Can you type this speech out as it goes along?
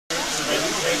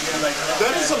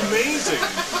That is amazing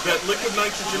that liquid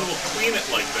nitrogen will clean it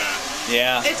like that.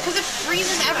 Yeah. It's because it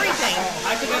freezes everything.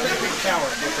 I could have a big shower.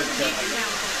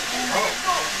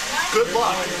 Good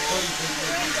luck.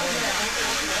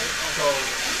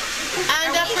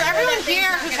 And for everyone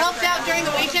here who's helped out during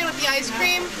the weekend with the ice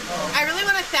cream, I really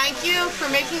want to thank you for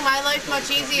making my life much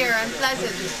easier and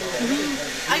pleasant.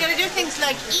 I got to do things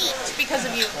like eat because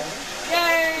of you.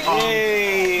 Yay!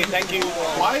 Yay! Thank you.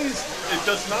 Why is it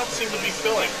does not seem to be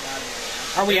filling?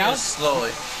 Are we out?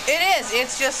 Slowly. It is.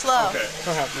 It's just slow. Okay.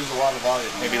 There's a lot of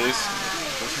volume. Maybe loose.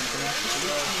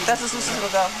 That's as loose as it'll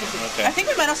go. Okay. I think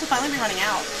we might also finally be running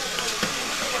out.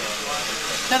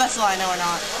 No, that's a lie. No, we're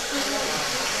not.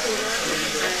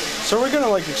 So we're gonna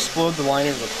like explode the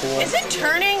liner of the pool? Is it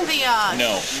turning the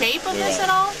No, shape of we this won't. at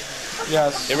all?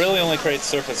 Yes. It really only creates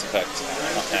surface effect,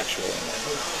 actually.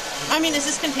 I mean, is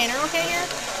this container okay here?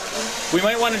 We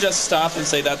might want to just stop and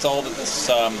say that's all that this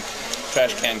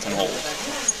trash can can hold.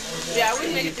 Yeah, I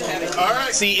wouldn't make it too heavy. All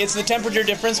right. See, it's the temperature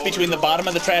difference between the bottom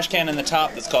of the trash can and the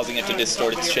top that's causing it to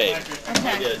distort its shape.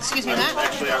 Okay. Excuse me, Matt.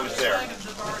 Actually, I was there.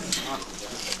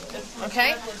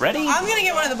 Okay. Ready? I'm gonna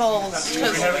get one of the bowls. Do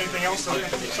we have anything else?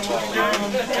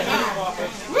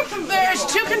 There's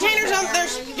two containers on.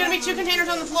 There's gonna be two containers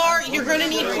on the floor. You're gonna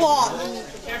need cloth.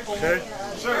 Okay.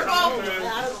 Cloth.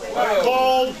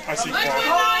 Cold. I see cold.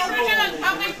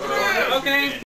 Okay.